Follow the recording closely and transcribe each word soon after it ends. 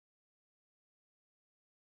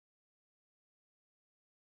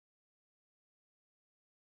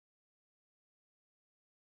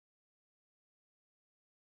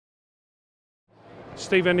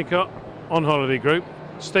Steve Endacott, On Holiday Group.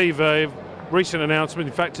 Steve, recent announcement,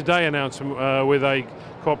 in fact today announcement with a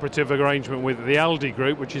cooperative arrangement with the Aldi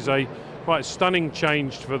Group, which is a quite stunning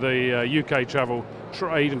change for the UK travel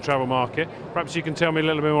trade and travel market. Perhaps you can tell me a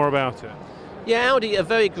little bit more about it. Yeah, Aldi are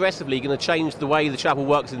very aggressively going to change the way the travel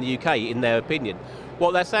works in the UK, in their opinion.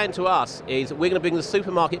 What they're saying to us is we're going to bring the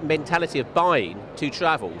supermarket mentality of buying to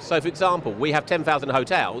travel. So for example, we have 10,000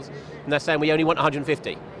 hotels, and they're saying we only want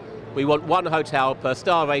 150. We want one hotel per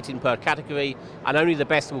star rating per category, and only the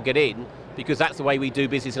best will get in, because that's the way we do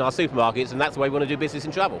business in our supermarkets, and that's the way we want to do business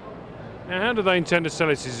in travel. Now, how do they intend to sell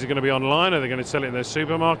it? Is it going to be online? Are they going to sell it in their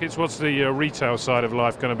supermarkets? What's the retail side of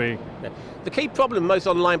life going to be? The key problem most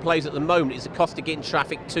online players at the moment is the cost of getting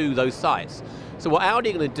traffic to those sites. So what Aldi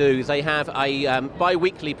are going to do is they have a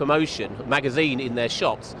bi-weekly promotion magazine in their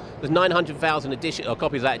shops. There's 900,000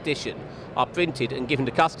 copies of that edition are printed and given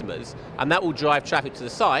to customers, and that will drive traffic to the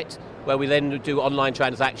site, where we then do online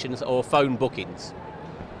transactions or phone bookings.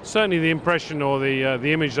 Certainly the impression or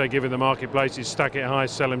the image they give in the marketplace is stack it high,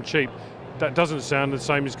 sell them cheap. That doesn't sound the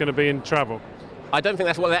same as going to be in travel. I don't think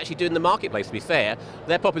that's what they actually do in the marketplace, to be fair.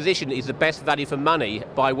 Their proposition is the best value for money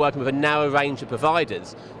by working with a narrow range of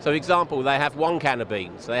providers. So for example, they have one can of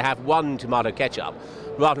beans, they have one tomato ketchup,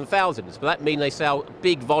 rather than thousands, but that means they sell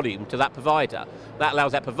big volume to that provider. That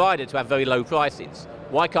allows that provider to have very low prices.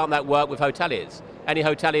 Why can't that work with hoteliers? Any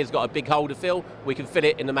hotelier's got a big hole to fill, we can fill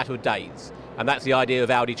it in a matter of days. And that's the idea of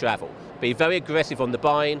Aldi Travel. Be very aggressive on the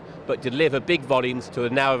buying, but deliver big volumes to a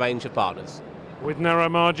narrow range of partners. With narrow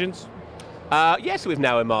margins? Yes, with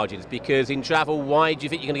narrow margins, because in travel, why do you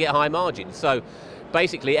think you're going to get high margins? So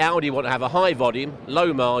basically, Aldi want to have a high volume,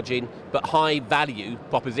 low margin, but high value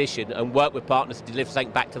proposition, and work with partners to deliver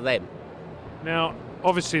something back to them. Now,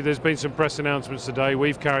 obviously there's been some press announcements today.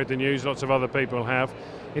 We've carried the news, lots of other people have.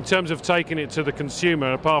 In terms of taking it to the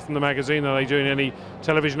consumer, apart from the magazine, are they doing any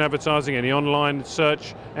television advertising, any online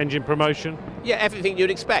search engine promotion? Yeah, everything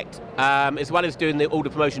you'd expect. As well as doing all the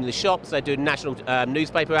promotion in the shops, they're doing national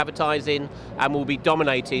newspaper advertising, and will be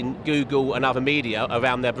dominating Google and other media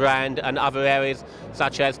around their brand and other areas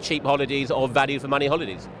such as cheap holidays or value for money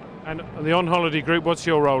holidays. And the On Holiday Group, what's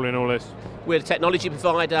your role in all this? We're the technology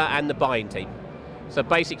provider and the buying team. So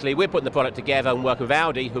basically, we're putting the product together and working with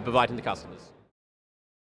Aldi, who are providing the customers.